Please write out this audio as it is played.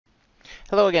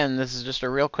Hello again, this is just a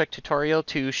real quick tutorial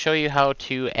to show you how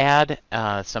to add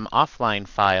some offline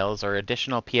files or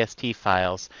additional PST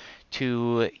files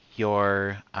to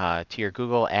your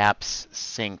Google Apps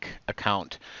Sync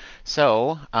account.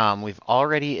 So we've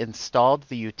already installed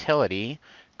the utility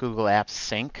Google Apps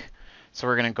Sync. So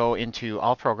we're going to go into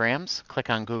All Programs, click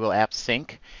on Google Apps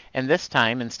Sync, and this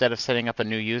time instead of setting up a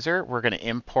new user, we're going to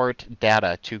import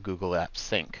data to Google Apps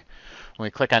Sync. When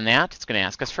we click on that, it's going to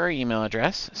ask us for our email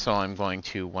address. So I'm going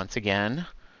to once again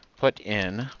put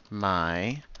in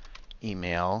my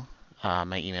email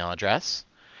address.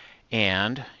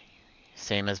 And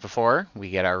same as before, we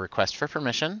get our request for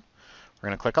permission. We're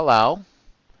going to click Allow.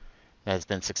 That has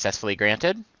been successfully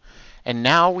granted. And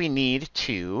now we need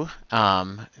to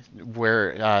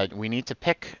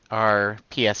pick our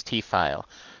PST file.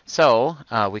 So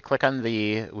we click on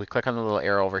the little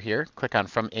arrow over here, click on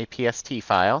From a PST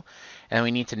File, and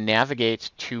we need to navigate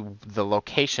to the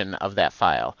location of that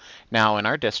file. Now in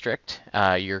our district,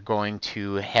 you're going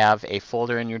to have a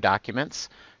folder in your documents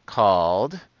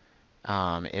called,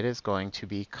 it is going to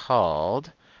be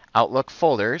called Outlook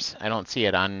Folders. I don't see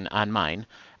it on mine.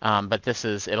 But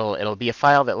it'll be a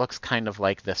file that looks kind of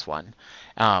like this one.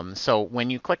 So when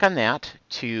you click on that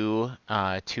to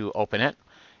open it,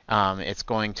 it's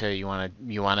going to you want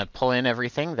to pull in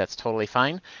everything. That's totally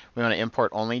fine. We want to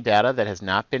import only data that has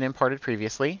not been imported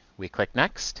previously. We click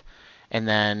Next, and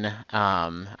then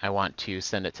I want to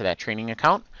send it to that training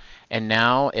account. And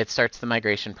now it starts the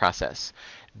migration process.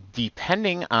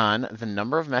 Depending on the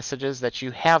number of messages that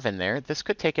you have in there, this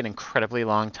could take an incredibly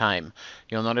long time.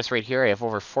 You'll notice right here I have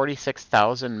over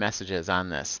 46,000 messages on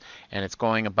this, and it's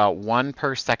going about 1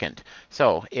 per second.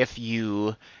 So if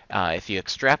you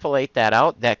extrapolate that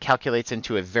out, that calculates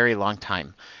into a very long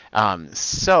time.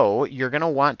 So you're going to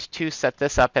want to set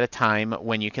this up at a time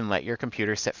when you can let your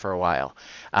computer sit for a while.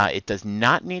 It does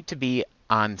not need to be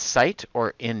on site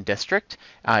or in district.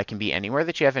 It can be anywhere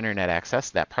that you have internet access.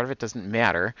 That part of it doesn't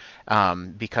matter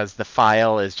because the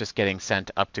file is just getting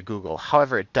sent up to Google.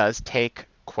 However, it does take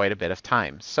quite a bit of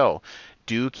time. So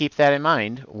do keep that in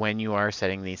mind when you are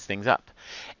setting these things up.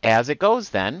 As it goes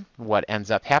then, what ends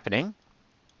up happening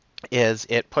is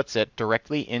it puts it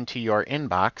directly into your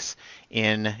inbox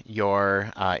in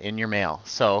your mail.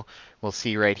 So we'll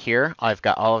see right here, I've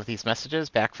got all of these messages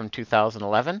back from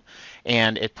 2011,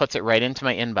 and it puts it right into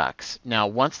my inbox. Now,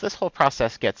 once this whole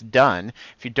process gets done,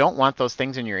 if you don't want those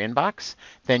things in your inbox,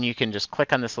 then you can just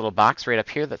click on this little box right up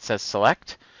here that says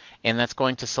Select, and that's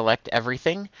going to select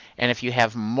everything. And if you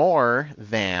have more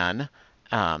than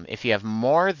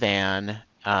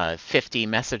 50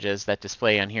 messages that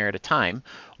display on here at a time,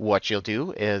 what you'll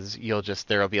do is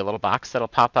there'll be a little box that'll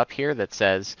pop up here that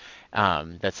says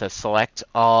select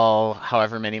all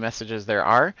however many messages there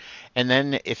are, and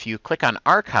then if you click on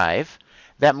archive,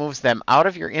 that moves them out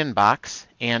of your inbox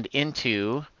and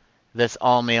into this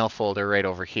all mail folder right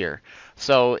over here.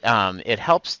 So it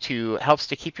helps to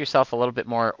keep yourself a little bit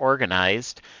more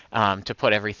organized, to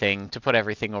put everything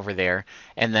over there,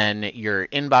 and then your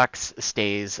inbox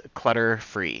stays clutter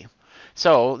free.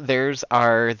 So there's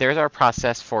our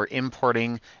process for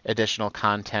importing additional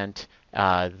content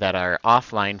that are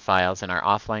offline files and our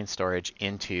offline storage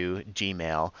into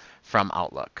Gmail from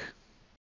Outlook.